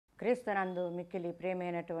క్రీస్తునందు మిక్కిలి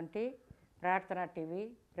ప్రేమైనటువంటి ప్రార్థనా టీవీ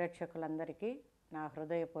ప్రేక్షకులందరికీ నా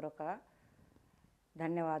హృదయపూర్వక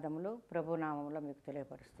ధన్యవాదములు ప్రభునామంలో మీకు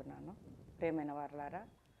తెలియపరుస్తున్నాను. ప్రేమైన వారలారా,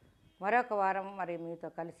 మరొక వారం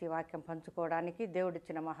మీతో కలిసి వాక్యం పంచుకోవడానికి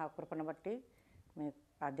దేవుడిచ్చిన మహాకృపను బట్టి మీ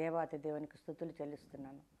ఆ దేవాతి దేవునికి స్తుతులు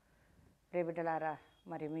చెల్లిస్తున్నాను. ప్రియబిడ్డలారా,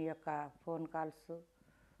 మీ యొక్క ఫోన్ కాల్స్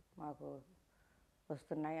మాకు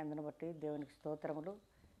వస్తున్నాయి. అందును బట్టి దేవునికి స్తోత్రములు.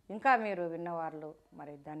 ఇంకా మీరు విన్నవాళ్ళు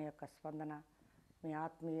దాని యొక్క స్పందన, మీ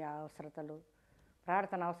ఆత్మీయ అవసరతలు,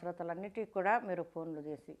 ప్రార్థన అవసరతలన్నిటికీ కూడా మీరు ఫోన్లు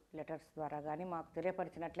చేసి లెటర్స్ ద్వారా కానీ మాకు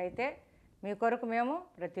తెలియపరిచినట్లయితే మీ కొరకు మేము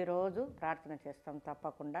ప్రతిరోజు ప్రార్థన చేస్తాం.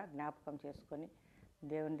 తప్పకుండా జ్ఞాపకం చేసుకొని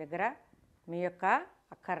దేవుని దగ్గర మీ యొక్క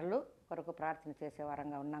అక్కర్లు కొరకు ప్రార్థన చేసే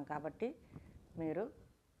వారంగా ఉన్నాం. కాబట్టి మీరు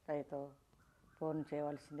దయతో ఫోన్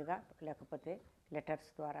చేయవలసిందిగా, లేకపోతే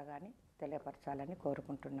లెటర్స్ ద్వారా కానీ తెలియపరచాలని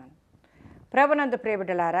కోరుకుంటున్నాను. ప్రభునందు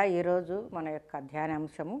ప్రియబిడ్డలారా, ఈరోజు మన యొక్క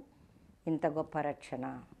ధ్యానాంశము ఇంత గొప్ప రక్షణ.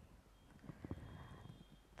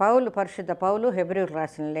 పరిశుద్ధ పౌలు హెబ్రీయులకు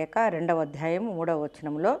రాసిన లేఖ 2వ అధ్యాయం 3వ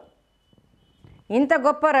వచనంలో, ఇంత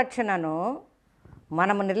గొప్ప రక్షణను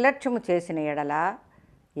మనము నిర్లక్ష్యము చేసిన ఎడల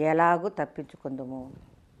ఎలాగూ తప్పించుకుందుము.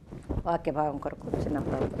 వాక్యభావం కొరకు చిన్న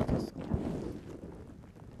ప్రార్థన చేసుకుందాం.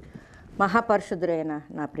 మహాపరిశుద్ధుడైన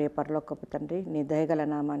నా ప్రియ పరలోకపు తండ్రి, నీ దయగల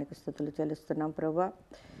నామానికి స్తుతులు చెల్లిస్తున్నాం ప్రభువా.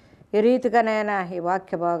 ఈ రీతిగానైనా ఈ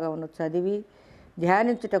వాక్య భాగమును చదివి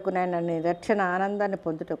ధ్యానించుటకునైనా, నీ రక్షణ ఆనందాన్ని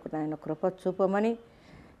పొందుటకునైనా కృప చూపమని,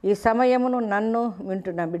 ఈ సమయమును నన్ను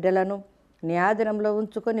వింటున్న బిడ్డలను నీ ఆధీనంలో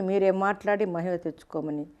ఉంచుకొని మీరే మాట్లాడి మహిమ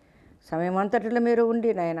తెచ్చుకోమని, సమయం అంతటిలో మీరు ఉండి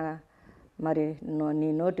నాయన నీ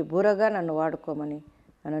నోటి బూరగా నన్ను వాడుకోమని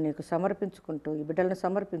నన్ను నీకు సమర్పించుకుంటూ, ఈ బిడ్డలను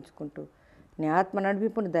సమర్పించుకుంటూ నీ ఆత్మ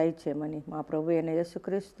నడిపింపును దయచేయమని మా ప్రభు అయిన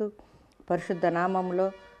యేసుక్రీస్తు పరిశుద్ధ నామంలో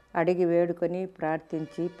అడిగి వేడుకొని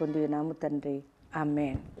ప్రార్థించి పొందినాము తండ్రి,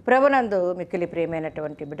 ఆమేన్. ప్రభునందు మిక్కిలి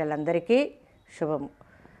ప్రియమైనటువంటి బిడ్డలందరికీ శుభము.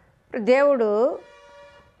 దేవుడు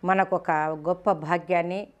మనకు ఒక గొప్ప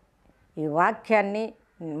భాగ్యాన్ని, ఈ వాక్యాన్ని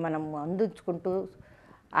మనం అందించుకుంటూ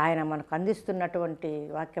ఆయన మనకు అందిస్తున్నటువంటి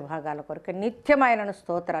వాక్య భాగాల కొరకు నిత్యమైన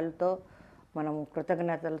స్తోత్రాలతో మనము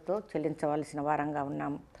కృతజ్ఞతలతో చెల్లించవలసిన వారంగా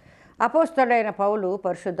ఉన్నాము. అపోస్తలుడైన పౌలు,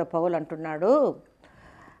 పరిశుద్ధ పౌలు అంటున్నాడు,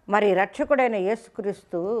 రక్షకుడైన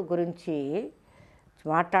యేసుక్రీస్తు గురించి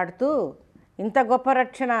మాట్లాడుతూ, ఇంత గొప్ప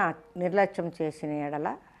రక్షణ నిర్లక్ష్యం చేసిన ఎడల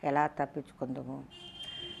ఎలా తప్పించుకుందాము.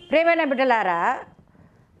 ప్రియమైన బిడ్డలారా,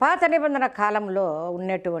 పాత నిబంధన కాలంలో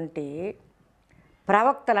ఉన్నటువంటి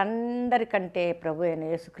ప్రవక్తలందరికంటే ప్రభు అయిన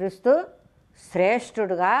యేసుక్రీస్తు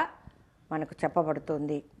శ్రేష్ఠుడుగా మనకు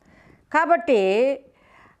చెప్పబడుతుంది. కాబట్టి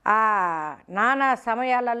ఆ నానా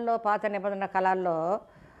సమయాలలో, పాత నిబంధన కాలాల్లో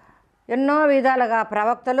ఎన్నో విధాలుగా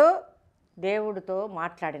ప్రవక్తలు దేవుడితో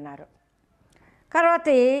మాట్లాడినారు. తర్వాత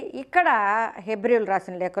ఇక్కడ హెబ్రీయులు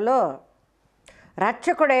రాసిన లేఖలో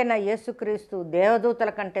రక్షకుడైన యేసుక్రీస్తు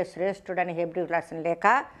దేవదూతల కంటే శ్రేష్ఠుడని హెబ్రీయులు రాసిన లేఖ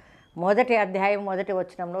 1వ అధ్యాయం 1వ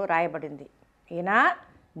వచనంలో రాయబడింది. ఈయన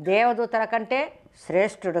దేవదూతల కంటే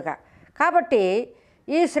శ్రేష్ఠుడుగా. కాబట్టి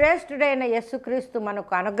ఈ శ్రేష్ఠుడైన యేసుక్రీస్తు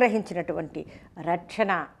మనకు అనుగ్రహించినటువంటి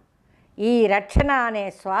రక్షణ, ఈ రక్షణ అనే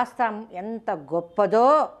స్వాస్థ్యం ఎంత గొప్పదో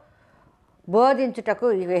బోధించుటకు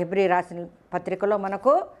ఈ హెబ్రీ రాసిన పత్రికలో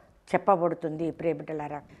మనకు చెప్పబడుతుంది.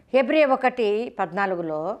 ప్రియబిడ్డలారా, హెబ్రీ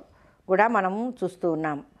 1:14లో కూడా మనం చూస్తూ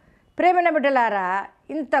ఉన్నాం. ప్రేమైన బిడ్డలారా,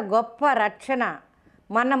 ఇంత గొప్ప రక్షణ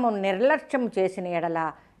మనము నిర్లక్ష్యం చేసిన ఎడల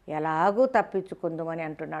ఎలాగూ తప్పించుకుందామని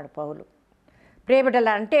అంటున్నాడు పౌలు.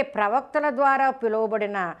 ప్రియబిడ్డలారా, అంటే ప్రవక్తల ద్వారా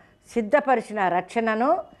పిలువబడిన సిద్ధపరిచిన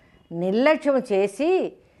రక్షణను నిర్లక్ష్యం చేసి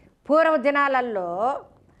పూర్వ దినాలలో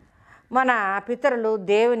మన పితరులు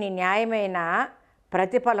దేవుని న్యాయమైన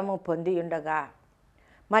ప్రతిఫలము పొంది ఉండగా,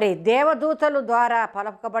 దేవదూతల ద్వారా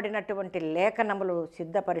పలకబడినటువంటి లేఖనములు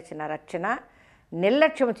సిద్ధపరిచిన రక్షణ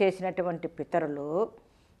నిర్లక్ష్యం చేసినటువంటి పితరులు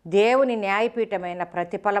దేవుని న్యాయపీఠమైన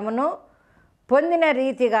ప్రతిఫలమును పొందిన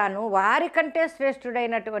రీతిగాను వారికంటే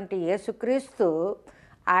శ్రేష్ఠుడైనటువంటి యేసుక్రీస్తు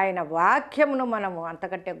ఆయన వాక్యమును మనము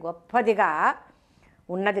అంతకంటే గొప్పదిగా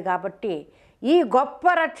ఉన్నది. కాబట్టి ఈ గొప్ప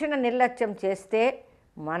రక్షణ నిర్లక్ష్యం చేస్తే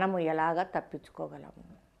మనము ఎలాగా తప్పించుకోగలము.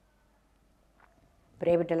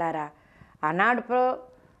 ప్రియబిడ్డలారా, ఆనాడు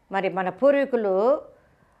మన పూర్వీకులు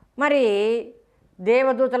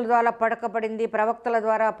దేవదూతల ద్వారా పడకబడింది, ప్రవక్తల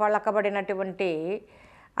ద్వారా పలకబడినటువంటి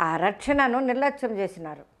ఆ రక్షణను నిర్లక్ష్యం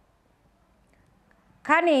చేసినారు.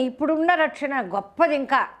 కానీ ఇప్పుడున్న రక్షణ గొప్పది.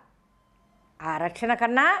 ఇంకా ఆ రక్షణ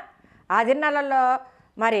కన్నా ఆ దినాలలో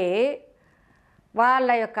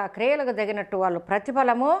వాళ్ళ యొక్క క్రియలకు తగినట్టు వాళ్ళు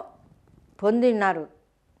ప్రతిఫలము పొందిన్నారు.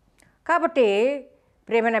 కాబట్టి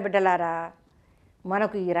ప్రేమైన బిడ్డలారా,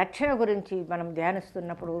 మనకు ఈ రక్షణ గురించి మనం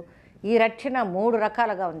ధ్యానిస్తున్నప్పుడు ఈ రక్షణ 3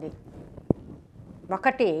 రకాలుగా ఉంది.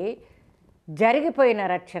 ఒకటి జరిగిపోయిన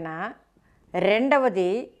రక్షణ,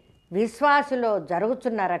 రెండవది విశ్వాసులో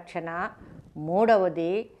జరుగుతున్న రక్షణ,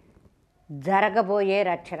 మూడవది జరగబోయే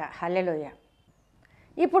రక్షణ. హల్లెలూయ.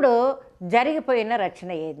 ఇప్పుడు జరిగిపోయిన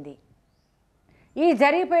రక్షణ ఏంది? ఈ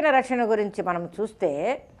జరిగిపోయిన రక్షణ గురించి మనం చూస్తే,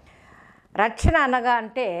 రక్షణ అనగా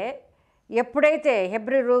అంటే ఎప్పుడైతే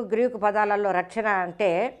హెబ్రీ గ్రీకు పదాలలో రక్షణ అంటే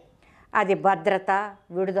అది భద్రత,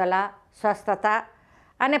 విడుదల, స్వస్థత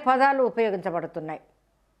అనే పదాలు ఉపయోగించబడుతున్నాయి.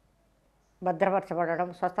 భద్రపరచబడడం,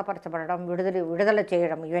 స్వస్థపరచబడడం, విడుదల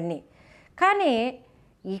చేయడం, ఇవన్నీ. కానీ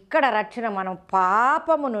ఇక్కడ రక్షణ మనం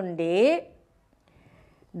పాపము నుండి,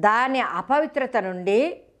 దాని అపవిత్రత నుండి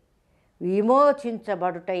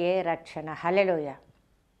విమోచించబడుటయే రక్షణ. హల్లెలూయ.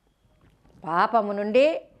 పాపము నుండి,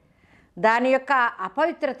 దాని యొక్క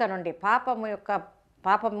అపవిత్రత నుండి,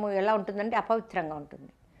 పాపము ఎలా ఉంటుందంటే అపవిత్రంగా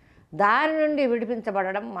ఉంటుంది, దాని నుండి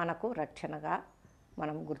విడిపించబడడం మనకు రక్షణగా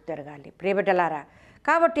మనం గుర్తెరగాలి ప్రియబిడ్డలారా.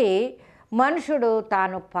 కాబట్టి మనుషుడు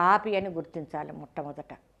తాను పాపి అని గుర్తించాలి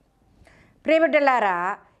మొట్టమొదట. ప్రియబిడ్డలారా,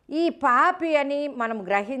 ఈ పాపి అని మనం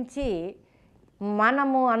గ్రహించి,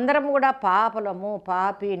 మనము అందరం కూడా పాపలము,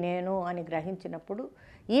 పాపి నేను అని గ్రహించినప్పుడు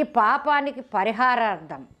ఈ పాపానికి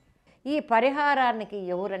పరిహారార్థం, ఈ పరిహారానికి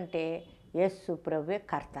ఎవరంటే యేసు ప్రభువే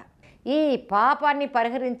కర్త. ఈ పాపాన్ని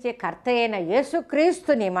పరిహరించే కర్త అయిన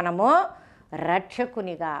యేసుక్రీస్తుని మనము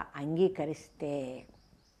రక్షకునిగా అంగీకరిస్తే,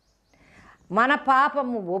 మన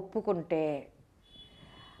పాపము ఒప్పుకుంటే,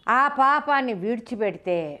 ఆ పాపాన్ని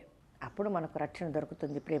విడిచిపెడితే అప్పుడు మనకు రక్షణ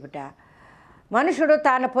దొరుకుతుంది ప్రియబిడ్డ. మనుషుడు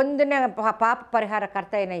తాను పొందిన పాప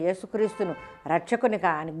పరిహారకర్త అయిన యేసుక్రీస్తును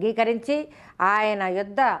రక్షకునిగా అంగీకరించి ఆయన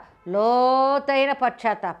యొద్ద లోతైన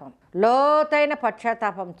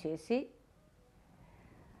పశ్చాత్తాపం చేసి,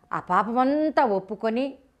 ఆ పాపమంతా ఒప్పుకొని,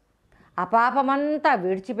 ఆ పాపమంతా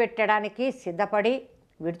విడిచిపెట్టడానికి సిద్ధపడి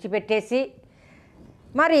విడిచిపెట్టేసి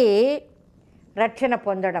మరి రక్షణ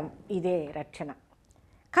పొందడం, ఇదే రక్షణ.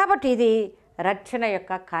 కాబట్టి ఇది రక్షణ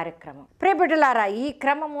యొక్క కార్యక్రమం. ప్రియబిడ్డలారా, ఈ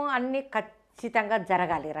క్రమము అన్నీ ఖచ్చితంగా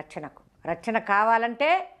జరగాలి. రక్షణ కావాలంటే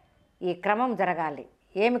ఈ క్రమం జరగాలి.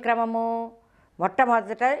 ఏమి క్రమము?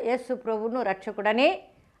 మొట్టమొదట యేసు ప్రభువును రక్షకుడని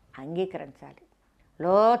అంగీకరించాలి.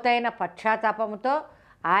 లోతైన పశ్చాత్తాపముతో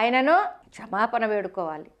ఆయనను క్షమాపణ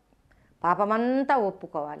వేడుకోవాలి. పాపమంతా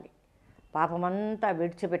ఒప్పుకోవాలి. పాపమంతా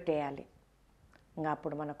విడిచిపెట్టేయాలి. ఇంకా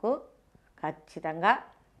అప్పుడు మనకు ఖచ్చితంగా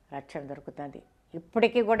రక్షణ దొరుకుతుంది.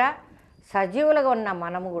 ఇప్పటికీ కూడా సజీవులుగా ఉన్న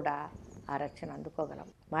మనము కూడా ఆ రక్షణ అందుకోగలం.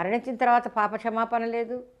 మరణించిన తర్వాత పాప క్షమాపణ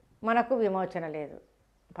లేదు, మనకు విమోచన లేదు,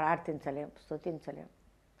 ప్రార్థించలేం, స్తుతించలేం.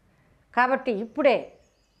 కాబట్టి ఇప్పుడే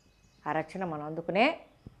ఆ రక్షణ మనం అందుకునే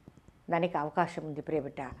దానికి అవకాశం ఉంది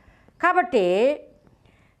ప్రియబిడ్డ. కాబట్టి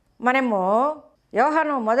మనము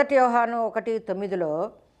మొదటి యోహాను 1:9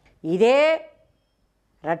 ఇదే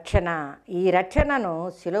రక్షణ, ఈ రక్షణను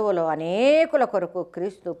సిలువలో అనేకుల కొరకు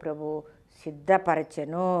క్రీస్తు ప్రభు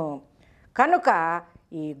సిద్ధపరచెను కనుక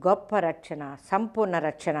ఈ గొప్ప రక్షణ, సంపూర్ణ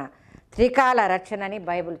రక్షణ, త్రికాల రక్షణ అని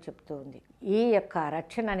బైబిల్ చెప్తూ ఉంది. ఈ యొక్క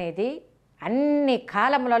రక్షణ అనేది అన్ని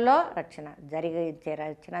కాలములలో రక్షణ, జరిగించే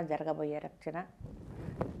రక్షణ, జరగబోయే రక్షణ,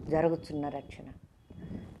 జరుగుతున్న రక్షణ.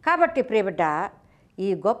 కాబట్టి ప్రియబిడ్డ, ఈ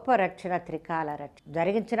గొప్ప రక్షణ త్రికాల రక్షణ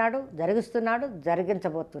జరిగించినాడు, జరిగిస్తున్నాడు,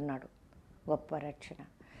 జరిగించబోతున్నాడు. గొప్ప రక్షణ.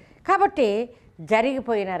 కాబట్టి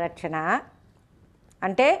జరిగిపోయిన రక్షణ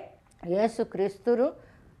అంటే యేసుక్రీస్తును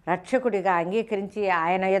రక్షకుడిగా అంగీకరించి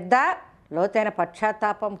ఆయన యొద్ద లోతైన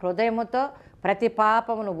పశ్చాత్తాపం హృదయముతో ప్రతి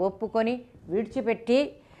పాపమును ఒప్పుకొని విడిచిపెట్టి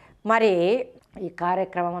మరి ఈ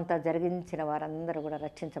కార్యక్రమం అంతా జరిగించిన వారందరూ కూడా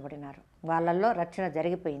రక్షించబడినారు. వాళ్ళల్లో రక్షణ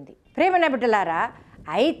జరిగిపోయింది. ప్రియమైన బిడ్డలారా,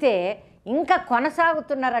 అయితే ఇంకా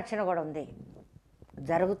కొనసాగుతున్న రక్షణ కూడా ఉంది.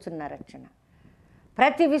 జరుగుతున్న రక్షణ,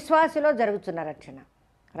 ప్రతి విశ్వాసిలో జరుగుతున్న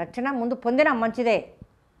రక్షణ ముందు పొందినాం, మంచిదే.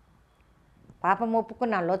 పాపం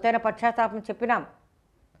ఒప్పుకున్నాం, లోతైన పశ్చాత్తాపం చెప్పినాం,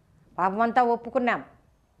 పాపమంతా ఒప్పుకున్నాం,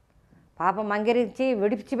 పాపం అంగీరించి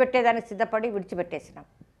విడిచిపెట్టేదానికి సిద్ధపడి విడిచిపెట్టేసినాం.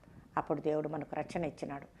 అప్పుడు దేవుడు మనకు రక్షణ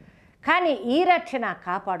ఇచ్చినాడు. కానీ ఈ రక్షణ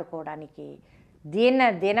కాపాడుకోవడానికి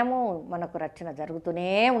దినము మనకు రక్షణ జరుగుతూనే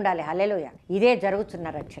ఉండాలి. హల్లెలూయ. ఇదే జరుగుతున్న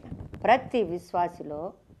రక్షణ. ప్రతి విశ్వాసిలో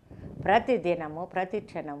ప్రతి దినము ప్రతి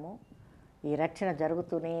క్షణము ఈ రక్షణ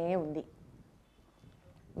జరుగుతూనే ఉంది.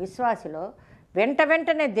 విశ్వాసిలో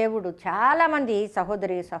వెంటనే దేవుడు చాలామంది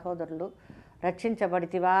సహోదరులు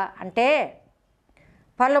రక్షించబడితివా అంటే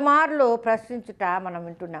పలుమార్లు ప్రశ్నించుట మనం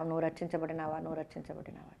వింటున్నాం. నువ్వు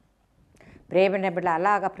రక్షించబడినావా? ప్రేమైన బిడ్డ,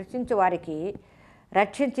 అలాగా ప్రశ్నించు వారికి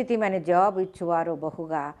రక్షించితిమని జవాబు ఇచ్చువారు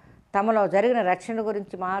బహుగా తమలో జరిగిన రక్షణ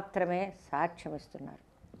గురించి మాత్రమే సాక్ష్యం ఇస్తున్నారు.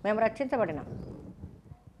 మేము రక్షించబడినాం.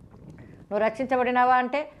 నువ్వు రక్షించబడినావా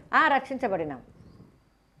అంటే రక్షించబడినాం.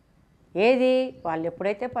 ఏది? వాళ్ళు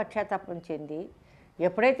ఎప్పుడైతే పశ్చాత్తాపం చెంది,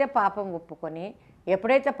 ఎప్పుడైతే పాపం ఒప్పుకొని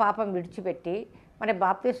ఎప్పుడైతే పాపం విడిచిపెట్టి మరి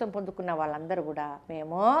బాప్తీసం పొందుకున్న వాళ్ళందరూ కూడా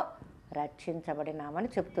మేము రక్షించబడినామని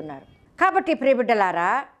చెప్తున్నారు. కాబట్టి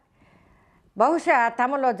ప్రియబిడ్డలారా, బహుశా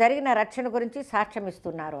తమలో జరిగిన రక్షణ గురించి సాక్ష్యం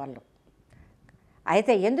ఇస్తున్నారు వాళ్ళు.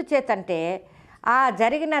 అయితే ఎందుచేతంటే ఆ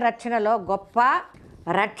జరిగిన రక్షణలో గొప్ప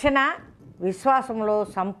రక్షణ విశ్వాసంలో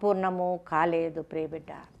సంపూర్ణము కాలేదు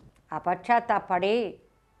ప్రియబిడ్డ. ఆ పశ్చాత్తాపడి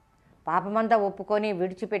పాపమంతా ఒప్పుకొని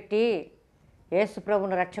విడిచిపెట్టి యేసు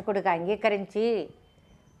ప్రభువును రక్షకుడిగా అంగీకరించి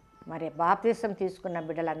మరి బాప్తిసం తీసుకున్న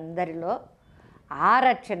బిడ్డలందరిలో ఆ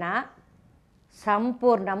రక్షణ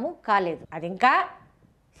సంపూర్ణము కాలేదు. అది ఇంకా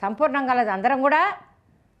సంపూర్ణం కాలేదు. అందరం కూడా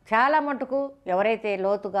చాలా మటుకు ఎవరైతే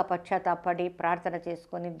లోతుగా పశ్చాత్తాపడి ప్రార్థన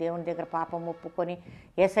చేసుకొని దేవుని దగ్గర పాపం ఒప్పుకొని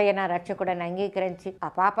యేసయ్యన రక్షకుడని అంగీకరించి ఆ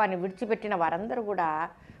పాపాన్ని విడిచిపెట్టిన వారందరూ కూడా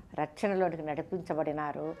రక్షణలోనికి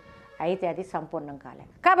నడిపించబడినారు. అయితే అది సంపూర్ణం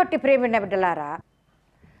కాలేదు. కాబట్టి ప్రియమైన బిడ్డలారా,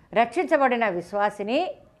 రక్షించబడిన విశ్వాసిని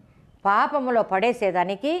పాపములో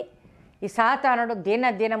పడేసేదానికి ఈ సాతానుడు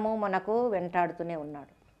దినదినము మనకు వెంటాడుతూనే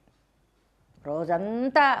ఉన్నాడు.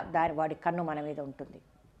 రోజంతా వాడి కన్ను మన మీద ఉంటుంది,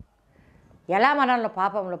 ఎలా మనల్ని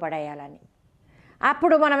పాపంలో పడేయాలని.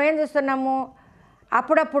 అప్పుడు మనం ఏం చేస్తున్నాము,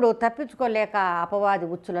 అప్పుడప్పుడు తప్పించుకోలేక అపవాది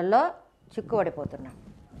ఉచ్చులలో చిక్కుబడిపోతున్నాం.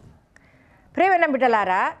 ప్రియమైన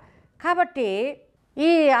బిడ్డలారా, కాబట్టి ఈ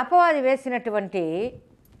అపవాది వేసినటువంటి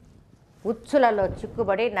ఉచ్చులలో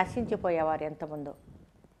చిక్కుబడి నశించిపోయేవారు ఎంతమందో.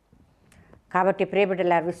 కాబట్టి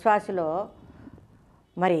ప్రియబిడ్డలారా, విశ్వాసులో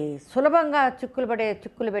మరి సులభంగా చిక్కులు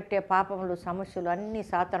పెట్టే పాపములు సమస్యలు అన్నీ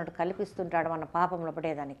సాతానుడు కల్పిస్తుంటాడు మన పాపంలో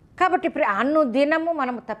పడేదానికి. కాబట్టి అనుదినము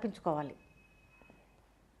మనం తప్పించుకోవాలి.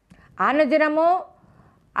 అనుదినము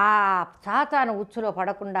ఆ సాతాను ఉచ్చులో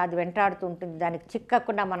పడకుండా అది వెంటాడుతూ ఉంటుంది, దానికి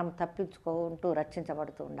చిక్కకుండా మనం తప్పించుకుంటూ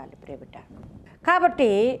రక్షించబడుతూ ఉండాలి ప్రియబిడ్డ.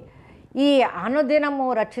 కాబట్టి ఈ అనుదినము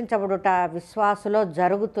రక్షించబడుట విశ్వాసులో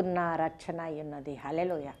జరుగుతున్న రక్షణ ఉన్నది.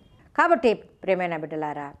 హల్లెలూయా. కాబట్టి ప్రియమైన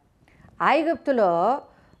బిడ్డలారా, ఐగుప్తులో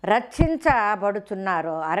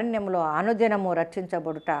రక్షించబడుచున్నారు, అరణ్యంలో అనుదినము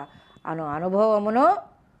రక్షించబడుట అను అనుభవమును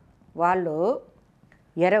వాళ్ళు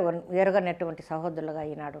ఎరగనటువంటి సహోదరులుగా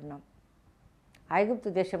ఈనాడు ఉన్నాం. ఐగుప్తు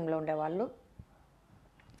దేశంలో ఉండేవాళ్ళు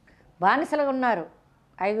బానిసలుగా ఉన్నారు.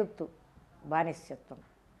 ఐగుప్తు బానిసత్వం.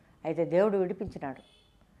 అయితే దేవుడు విడిపించినాడు.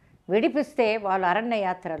 విడిపిస్తే వాళ్ళు అరణ్య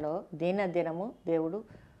యాత్రలో దినదినము దేవుడు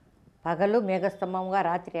పగలు మేఘస్తంభంగా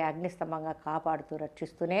రాత్రి అగ్నిస్తంభంగా కాపాడుతూ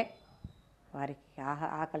రక్షిస్తూనే వారికి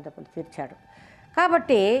ఆకలి దప్పులు తీర్చాడు.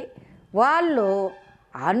 కాబట్టి వాళ్ళు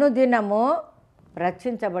అనుదినము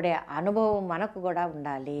రక్షించబడే అనుభవం మనకు కూడా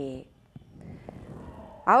ఉండాలి.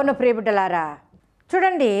 అవును ప్రియబిడ్డలారా,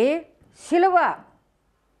 చూడండి,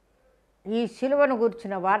 ఈ సిలువను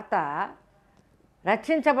గూర్చిన వార్త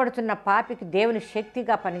రక్షించబడుతున్న పాపికి దేవుని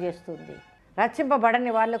శక్తిగా పనిచేస్తుంది.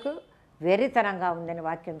 రక్షింపబడని వాళ్లకు వెర్రితనంగా ఉందని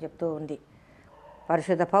వాక్యం చెప్తూ ఉంది.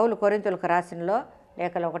 పరిశుద్ధ పౌలు కొరింథీయులకు రాసినలో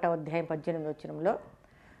లేఖలో 1వ అధ్యాయం 18వ వచనంలో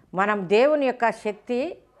మనం దేవుని యొక్క శక్తి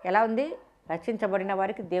ఎలా ఉంది, రక్షించబడిన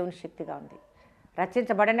వారికి దేవుని శక్తిగా ఉంది,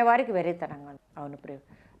 రక్షించబడిన వారికి వెర్రితనంగా ఉంది. అవును ప్రియ,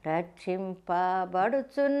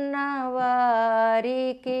 రక్షింపబడుచున్న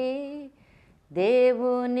వారికి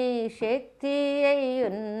దేవుని శక్తి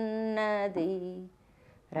అయ్యున్నది,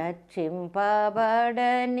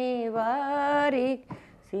 రక్షింపబడని వారికి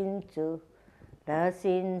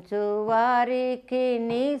రసించు వారికి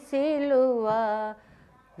నీ సిలువ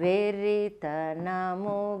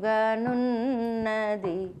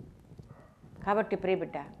వెర్రితనముగానున్నది. కాబట్టి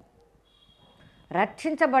ప్రియబిడ్డ,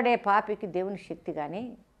 రక్షించబడే పాపికి దేవుని శక్తి కానీ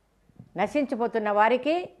నశించిపోతున్న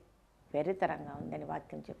వారికి వెర్రితనంగా ఉందని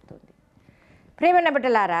వాక్యం చెప్తుంది. ప్రియమైన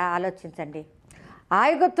బిడ్డలారా, ఆలోచించండి.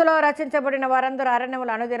 ఐగుప్తులో రచించబడిన వారందరూ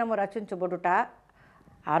అరణ్యములు అనుదినము రచించబడుట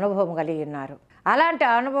అనుభవం కలిగి ఉన్నారు. అలాంటి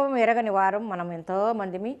అనుభవం ఎరగని వారు మనం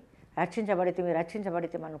ఎంతోమందిమి రక్షించబడితే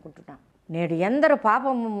అనుకుంటున్నాం. నేడు ఎందరూ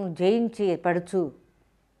పాపము జయించి పడుచు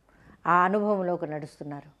ఆ అనుభవంలోకి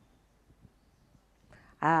నడుస్తున్నారు.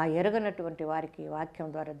 ఆ ఎరగనటువంటి వారికి వాక్యం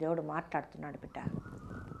ద్వారా దేవుడు మాట్లాడుతున్నాడు. బిడ్డ,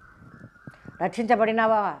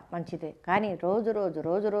 రక్షించబడినావా మంచిదే, కానీ రోజు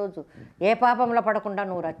రోజు ఏ పాపంలో పడకుండా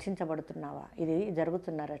నువ్వు రక్షించబడుతున్నావా? ఇది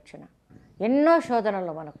జరుగుతున్న రక్షణ. ఎన్నో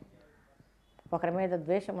శోధనలు మనకు, ఒకరి మీద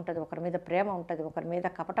ద్వేషం ఉంటుంది, ఒకరి మీద ప్రేమ ఉంటుంది, ఒకరి మీద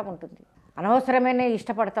కపటం ఉంటుంది, అనవసరమైన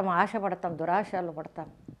ఇష్టపడతాం, ఆశపడతాం, దురాశలు పడతాం,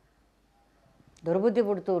 దుర్బుద్ధి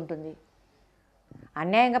పుడుతూ ఉంటుంది,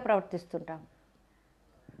 అన్యాయంగా ప్రవర్తిస్తుంటాం,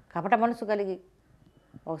 కపట మనసు కలిగి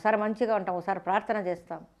ఒకసారి మంచిగా ఉంటాం, ఒకసారి ప్రార్థన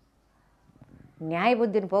చేస్తాం,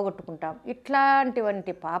 న్యాయబుద్ధిని పోగొట్టుకుంటాం.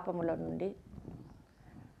 ఇట్లాంటివంటి పాపముల నుండి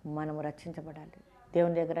మనము రక్షించబడాలి.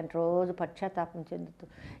 దేవుని దగ్గర రోజు పశ్చాత్తాపం చెందుతూ,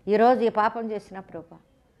 ఈరోజు ఈ పాపం చేసిన ప్రభువా,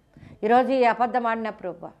 ఈరోజు ఈ అబద్ధం ఆడిన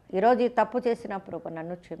ప్రభువా, ఈరోజు ఈ తప్పు చేసిన ప్రభువా,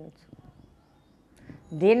 నన్ను క్షమించు.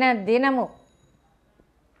 దినము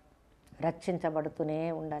రక్షించబడుతూనే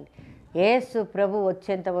ఉండాలి. యేసు ప్రభు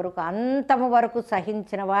వచ్చేంత వరకు అంతము వరకు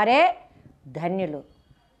సహించిన వారే ధన్యులు.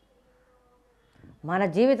 మన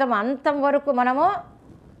జీవితం అంతం వరకు మనము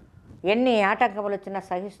ఎన్ని ఆటంకములు వచ్చినా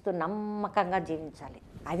సహిస్తూ నమ్మకంగా జీవించాలి.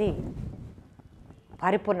 అది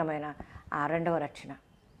పరిపూర్ణమైన ఆ రెండవ రక్షణ.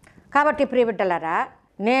 కాబట్టి ప్రియబిడ్డలారా,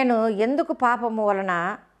 నేను ఎందుకు పాపము వలన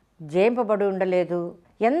జయింపబడి ఉండలేదు?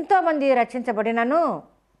 ఎంతోమంది రక్షించబడినను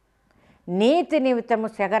నీతి నిమిత్తము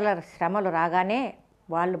శ్రమలు రాగానే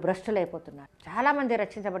వాళ్ళు భ్రష్టులైపోతున్నారు. చాలామంది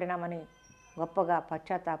రక్షించబడినామని గొప్పగా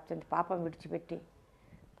పశ్చాత్తాపం పాపం విడిచిపెట్టి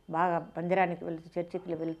బాగా మందిరానికి వెళుతూ,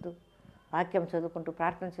 చర్చికి వెళుతూ, వాక్యం చదువుకుంటూ,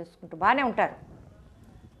 ప్రార్థన చేసుకుంటూ బాగానే ఉంటారు.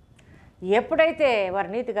 ఎప్పుడైతే వారు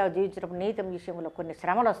నీతిగా జీవించినప్పుడు నీతి విషయంలో కొన్ని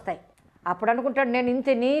శ్రమలు వస్తాయి. అప్పుడు అనుకుంటాడు, నేను ఇంత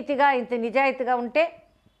నీతిగా ఇంత నిజాయితీగా ఉంటే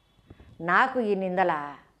నాకు ఈ నిందల,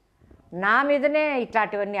 నా మీదనే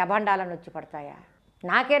ఇట్లాంటివన్నీ అభండాలను వచ్చి పడతాయా,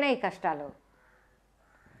 నాకేనా ఈ కష్టాలు,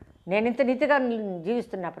 నేను ఇంత నీతిగా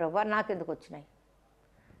జీవిస్తున్నా ప్రభువా, నాకెందుకు వచ్చినాయి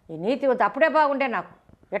ఈ నీతి? వద్దు, అప్పుడే బాగుండే నాకు.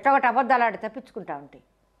 ఎట్టొకటి అబద్ధాలు ఆడి తప్పించుకుంటా ఉంటాయి.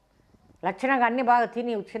 లక్షణంగా అన్నీ బాగా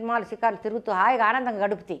తిని సినిమాలు శిఖాలు తిరుగుతూ హాయిగా ఆనందంగా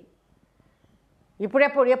గడుపుతాయి.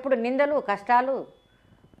 ఎప్పుడు నిందలు, కష్టాలు,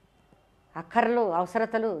 అక్కర్లు,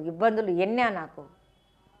 అవసరతలు, ఇబ్బందులు ఎన్నా నాకు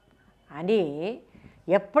అని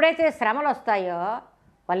ఎప్పుడైతే శ్రమలు వస్తాయో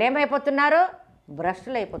వాళ్ళు ఏమైపోతున్నారు?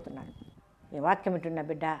 భ్రష్టులు అయిపోతున్నారు. ఈ వాక్యం వింటున్న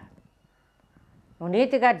బిడ్డ, నువ్వు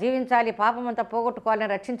నీతిగా జీవించాలి, పాపమంతా పోగొట్టుకోవాలని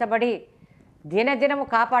రక్షించబడి దినదినము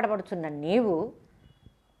కాపాడబడుతున్న నీవు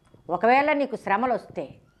ఒకవేళ నీకు శ్రమలు వస్తే,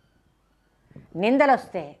 నిందలు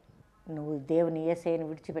వస్తే నువ్వు దేవుని యేసయ్యను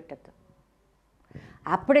విడిచిపెట్టద్దు.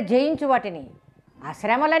 అప్పుడే జయించు వాటిని. ఆ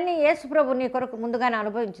శ్రమలన్నీ యేసు ప్రభు నీ కొరకు ముందుగానే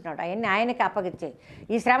అనుభవించినాడు. అవన్నీ ఆయనకి అప్పగించేయి.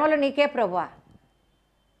 ఈ శ్రమలు నీకే ప్రభువా,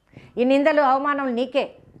 ఈ నిందలు అవమానాలు నీకే,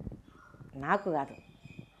 నాకు కాదు.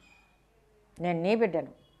 నేను నీ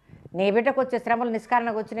బిడ్డను. నీ బిడ్డకు వచ్చే శ్రమలు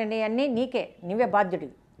నిష్కారణకు వచ్చినవి అన్నీ నీకే. నువ్వే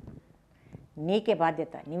బాధ్యుడివి, నీకే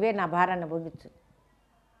బాధ్యత. నువ్వే నా భారాన్ని భోగించు.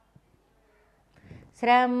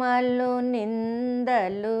 శ్రమలు,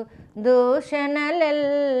 నిందలు,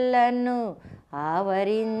 దూషణలెల్లను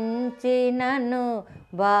ఆవరించినను,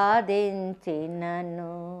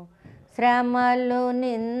 బాధించినను. శ్రమలు,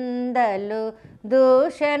 నిందలు,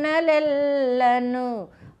 దూషణలెల్లను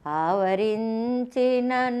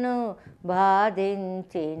ఆవరించినను,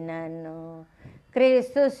 బాధించినను.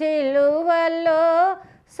 క్రీస్తు శిలువలో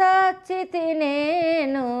సాక్షితి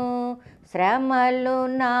నేను, శ్రమలు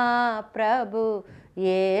నా ప్రభు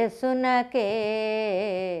యేసునకే,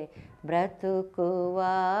 బ్రతుకువాడను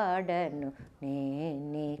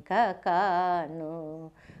నేనిక కాను,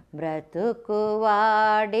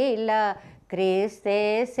 బ్రతుకువాడిలా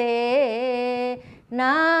క్రీస్తేసే,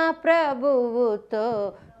 నా ప్రభువుతో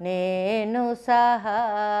నేను సహా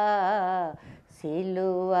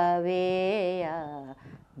సిలువ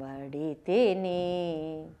వేయబడితిని.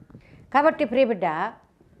 కాబట్టి ప్రియబిడ్డ,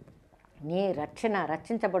 నీ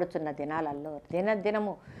రక్షించబడుతున్న దినాలలో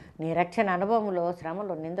దినదినము నీ రక్షణ అనుభవంలో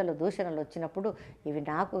శ్రమలు, నిందలు, దూషణలు వచ్చినప్పుడు ఇవి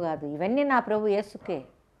నాకు కాదు, ఇవన్నీ నా ప్రభు యేసుకే.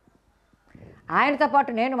 ఆయనతో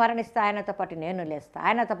పాటు నేను మరణిస్తా, ఆయనతో పాటు నేను లేస్తా,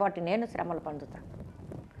 ఆయనతో పాటు నేను శ్రమలు పొందుతా.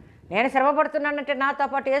 నేను శ్రమ పడుతున్నానంటే నాతో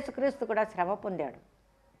పాటు యేసుక్రీస్తు కూడా శ్రమ పొందాడు.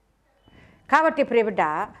 కాబట్టి ప్రియబిడ్డ,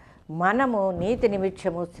 మనము నీతి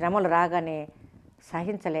నిమిత్తము శ్రమలు రాగానే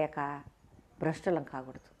సహించలేక భ్రష్టులం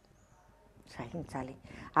కాకూడదు. సహించాలి,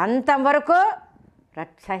 అంతం వరకు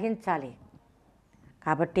సహించాలి.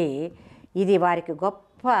 కాబట్టి ఇది వారికి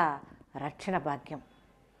గొప్ప రక్షణ భాగ్యం.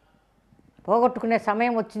 పోగొట్టుకునే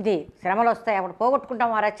సమయం వచ్చింది, శ్రమలు వస్తాయి, అప్పుడు పోగొట్టుకుంటాం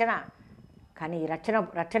ఆ రక్షణ. కానీ ఈ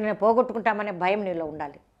రక్షణని పోగొట్టుకుంటామనే భయం నీలో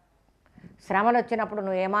ఉండాలి. శ్రమలు వచ్చినప్పుడు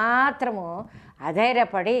నువ్వు ఏమాత్రము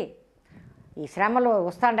అధైర్యపడి ఈ శ్రమలు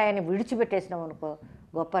వస్తాడాయని విడిచిపెట్టేసినావు అనుకో,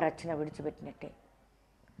 గొప్ప రక్షణ విడిచిపెట్టినట్టే.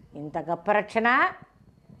 ఇంత గొప్ప రక్షణ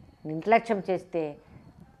నిర్లక్ష్యం చేస్తే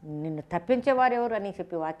నిన్ను తప్పించేవారు ఎవరు అని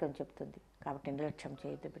చెప్పి వాక్యం చెప్తుంది. కాబట్టి నిర్లక్ష్యం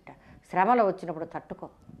చేయొద్దు బిడ్డ. శ్రమలు వచ్చినప్పుడు తట్టుకో.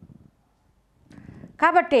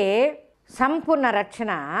 కాబట్టి సంపూర్ణ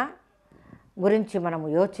రక్షణ గురించి మనము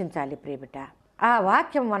యోచించాలి ప్రియబిడ్డ. ఆ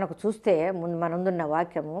వాక్యం మనకు చూస్తే మనందున్న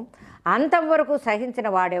వాక్యము, అంతం వరకు సహించిన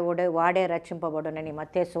వాడే రక్షింపబడునని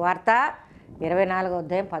మత్తయి సువార్త 24వ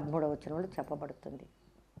అధ్యాయం 13వ వచనంలో చెప్పబడుతుంది.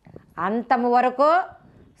 అంతము వరకు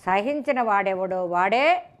సహించిన వాడే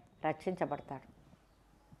రక్షించబడతాడు.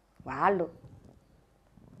 వాళ్ళు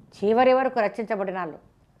చివరి వరకు రక్షించబడిన వాళ్ళు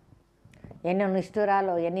ఎన్ని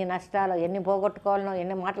నిష్ఠురాలో, ఎన్ని నష్టాలో, ఎన్ని పోగొట్టుకోవాలనో,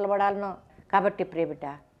 ఎన్ని మాటలు పడాలనో. కాబట్టి ప్రియబిడ్డ,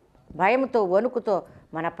 భయంతో, వణుకుతో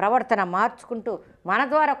మన ప్రవర్తన మార్చుకుంటూ మన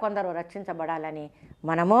ద్వారా కొందరు రక్షించబడాలని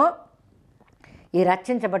మనము ఈ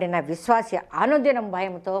రక్షించబడిన విశ్వాసి అనుదినం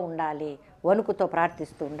భయంతో ఉండాలి, వణుకుతో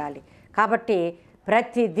ప్రార్థిస్తూ ఉండాలి. కాబట్టి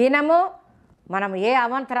ప్రతి దినము మనం ఏ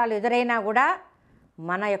అవాంతరాలు ఎదురైనా కూడా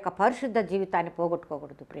మన యొక్క పరిశుద్ధ జీవితాన్ని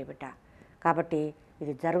పోగొట్టుకోకూడదు ప్రియబిడ్డ. కాబట్టి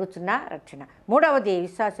ఇది జరుగుతున్న రక్షణ. మూడవది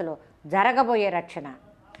విశ్వాసులో జరగబోయే రక్షణ.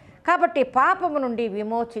 కాబట్టి పాపము నుండి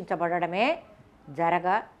విమోచించబడమే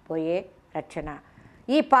జరగబోయే రక్షణ.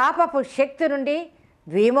 ఈ పాపపు శక్తి నుండి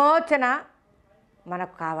విమోచన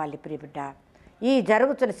మనకు కావాలి ప్రియబిడ్డ. ఈ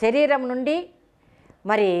జరుగుతున్న శరీరం నుండి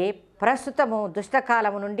మరి ప్రస్తుతము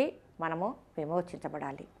దుష్టకాలము నుండి మనము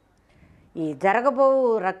విమోచించబడాలి. ఈ జరగబో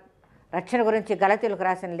రక్షణ గురించి గలతీయులకు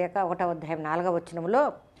రాసిన లేఖ 1వ అధ్యాయం 4వ వచనంలో,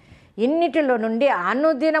 ఇన్నిటిలో నుండి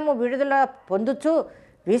అనుదినము విడుదల పొందుచు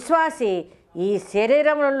విశ్వాసి ఈ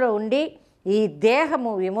శరీరంలో ఉండి ఈ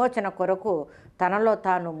దేహము విమోచన కొరకు తనలో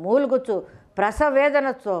తాను మూలుగుచు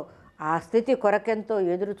ప్రసవేదనతో ఆ స్థితి కొరకెంతో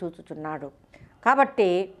ఎదురు చూచుచున్నాడు. కాబట్టి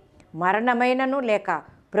మరణమైనను లేక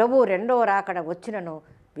ప్రభు రెండవ రాకడ వచ్చినను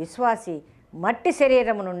విశ్వాసి మట్టి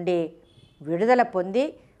శరీరము నుండి విడుదల పొంది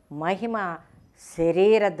మహిమ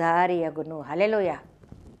శరీరధారి అగును. హల్లెలూయా.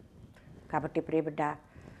 కాబట్టి ప్రియబిడ్డ,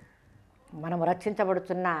 మనం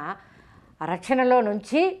రక్షించబడుతున్న రక్షణలో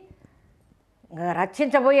నుంచి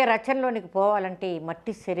రక్షించబోయే రక్షణలోనికి పోవాలంటే ఈ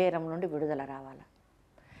మట్టి శరీరం నుండి విడుదల రావాలి.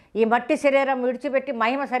 ఈ మట్టి శరీరం విడిచిపెట్టి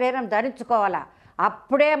మహిమ శరీరం ధరించుకోవాలా.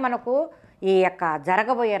 అప్పుడే మనకు ఈ యొక్క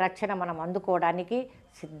జరగబోయే రక్షణ మనం అందుకోవడానికి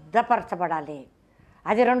సిద్ధపరచబడాలి.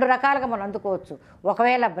 అది 2 రకాలుగా మనం అందుకోవచ్చు.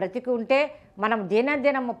 ఒకవేళ బ్రతికి ఉంటే మనం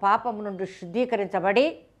దినదినము పాపం నుండి శుద్ధీకరించబడి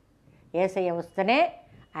యేసయ్య వస్తేనే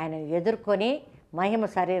ఆయన ఎదుర్కొని మహిమ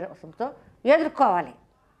శరీరంతో ఎదుర్కోవాలి.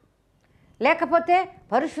 లేకపోతే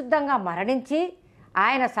పరిశుద్ధంగా మరణించి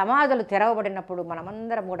ఆయన సమాధులు తెరవబడినప్పుడు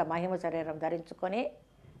మనమందరం కూడా మహిమ శరీరం ధరించుకొని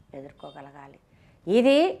ఎదుర్కోగలగాలి.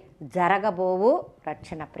 ఇది జరగబోవు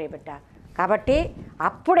రక్షణ ప్రియబిడ్డ. కాబట్టి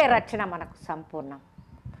అప్పుడే రక్షణ మనకు సంపూర్ణం.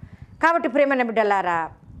 కాబట్టి ప్రియమైన బిడ్డలారా,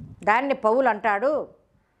 దాన్ని పౌలు అంటాడు,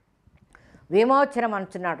 విమోచనం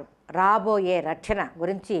అంటున్నాడు. రాబోయే రక్షణ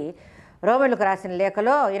గురించి రోమీయులకు రాసిన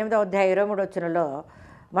లేఖలో 8వ అధ్యాయం 23వ వచనంలో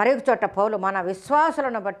మరొక చోట పౌలు మన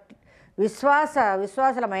విశ్వాసులను బట్టి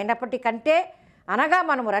విశ్వాసులమైనప్పటికంటే అనగా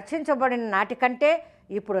మనము రక్షించబడిన నాటికంటే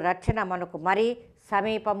ఇప్పుడు రక్షణ మనకు మరీ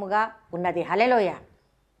సమీపముగా ఉన్నది. హల్లెలూయా.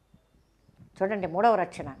 చూడండి, 3వ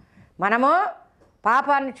రక్షణ. మనము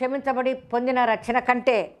పాపాన్ని క్షమించబడి పొందిన రక్షణ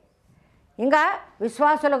కంటే, ఇంకా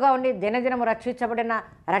విశ్వాసులుగా ఉండి దినదినము రక్షించబడిన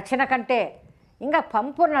రక్షణ కంటే ఇంకా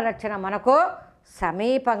సంపూర్ణ రక్షణ మనకు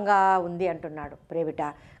సమీపంగా ఉంది అంటున్నాడు ప్రియబిడ్డ.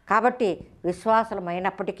 కాబట్టి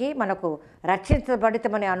విశ్వాసులమైనప్పటికీ మనకు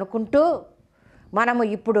రక్షించబడితమని అనుకుంటూ మనము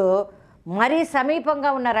ఇప్పుడు మరీ సమీపంగా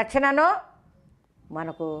ఉన్న రక్షణను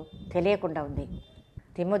మనకు తెలియకుండా ఉంది.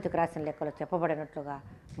 తిమోతికి రాసిన లెక్కలో చెప్పబడినట్లుగా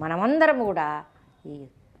మనమందరం కూడా ఈ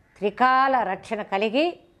త్రికాల రక్షణ కలిగి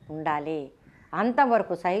ఉండాలి.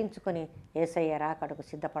 అంతవరకు సహించుకొని యేసయ్య రాకడకు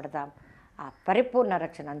సిద్ధపడదాం. ఆ పరిపూర్ణ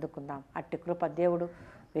రక్షణ అందుకుందాం. అట్టి కృప దేవుడు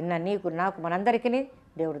విన్న నీకు నాకు మనందరికీ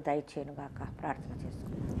దేవుడు దయచేయునుగాక. ప్రార్థన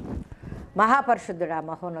చేసుకుందాం. మహాపరిశుద్ధుడా,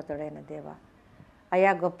 మహోన్నతుడైన దేవ,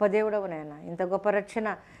 అయ్యా గొప్ప దేవుడవు నాయన, ఇంత గొప్ప రక్షణ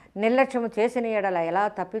నిర్లక్ష్యము చేసిన ఎడల ఎలా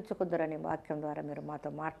తప్పించుకుందరని వాక్యం ద్వారా మీరు మాతో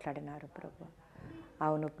మాట్లాడినారు ప్రభు.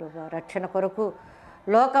 అవును ప్రభు, రక్షణ కొరకు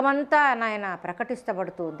లోకమంతా నాయన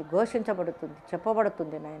ప్రకటిస్తబడుతుంది, ఘోషించబడుతుంది,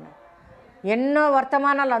 చెప్పబడుతుంది నాయన. ఎన్నో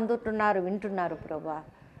వర్తమానాలు అందుతున్నారు, వింటున్నారు ప్రభా.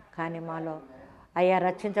 కానీ మాలో అయ్యా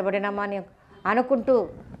రక్షించబడినామా అని అనుకుంటూ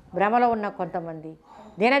భ్రమలో ఉన్న కొంతమంది,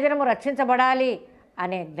 దినదినము రక్షించబడాలి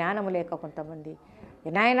అనే జ్ఞానము లేక కొంతమంది,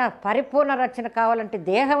 నాయన పరిపూర్ణ రక్షణ కావాలంటే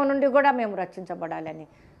దేహం నుండి కూడా మేము రక్షించబడాలని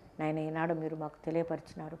నాయన ఈనాడు మీరు మాకు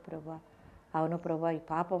తెలియపరిచినారు ప్రభా. అవును ప్రభా, ఈ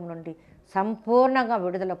పాపం నుండి సంపూర్ణంగా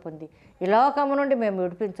విడుదల పొంది ఈ లోకము నుండి మేము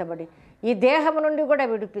విడిపించబడి ఈ దేహము నుండి కూడా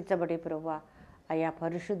విడిపించబడి ప్రభా అయ్యా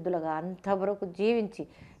పరిశుద్ధులుగా అంతవరకు జీవించి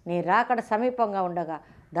నీ రాకడ సమీపంగా ఉండగా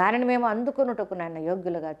దానిని మేము అందుకున్నట్టుకు నాయన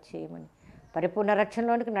యోగ్యులుగా చేయమని, పరిపూర్ణ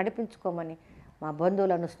రక్షణలోనికి నడిపించుకోమని మా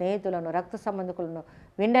బంధువులను, స్నేహితులను, రక్త సంబంధికులను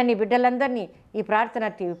విండని బిడ్డలందరినీ, ఈ ప్రార్థన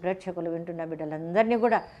టీవీ ప్రేక్షకులు వింటున్న బిడ్డలందరినీ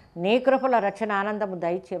కూడా నీ కృపల రక్షణ ఆనందము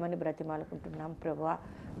దయచేయమని బ్రతిమాలుకుంటున్నాం ప్రభువా.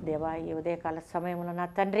 దేవా, ఈ ఉదయకాల సమయంలో నా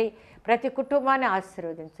తండ్రి ప్రతి కుటుంబాన్ని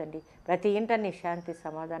ఆశీర్వదించండి. ప్రతి ఇంట నీ శాంతి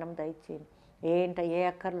సమాధానం దయచేయండి. ఏ ఇంట ఏ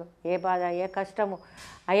అక్కర్లు, ఏ బాధ, ఏ కష్టము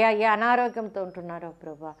అయ్యా, ఏ అనారోగ్యంతో ఉంటున్నారో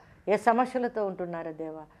ప్రభా, ఏ సమస్యలతో ఉంటున్నారో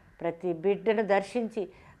దేవా, ప్రతి బిడ్డను దర్శించి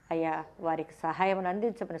అయ్యా వారికి సహాయం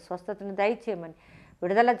అందించమని, స్వస్థతను దయచేయమని,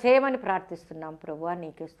 విడుదల చేయమని ప్రార్థిస్తున్నాం ప్రభువా.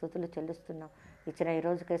 నీకే స్తుతులు చెల్లిస్తున్నాం. ఇచ్చిన ఈ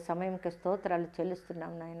రోజుకే సమయంకే స్తోత్రాలు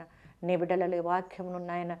చెల్లిస్తున్నాం నాయన. నీ బిడ్డల వాక్యమును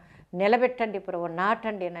నాయన నిలబెట్టండి ప్రభు,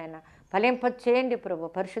 నాటండి నాయన, ఫలింప చేయండి ప్రభు,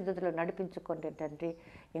 పరిశుద్ధతలో నడిపించుకోండి తండ్రి.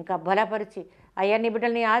 ఇంకా బలపరిచి అయ్యా నీ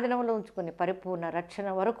బిడ్డల్ని ఆధీనంలో ఉంచుకొని పరిపూర్ణ రక్షణ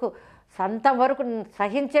వరకు, సంతం వరకు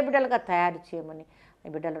సహించే బిడ్డలుగా తయారు చేయమని ఈ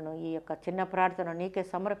బిడ్డలను ఈ యొక్క చిన్న ప్రార్థన నీకే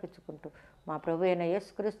సమర్పించుకుంటూ మా ప్రభు అయిన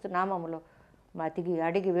యేసుక్రీస్తు నామములో మా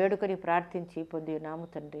అడిగి వేడుకొని ప్రార్థించి పొంది నాము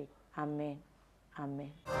తండ్రి. ఆమేన్.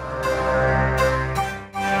 ఆమేన్.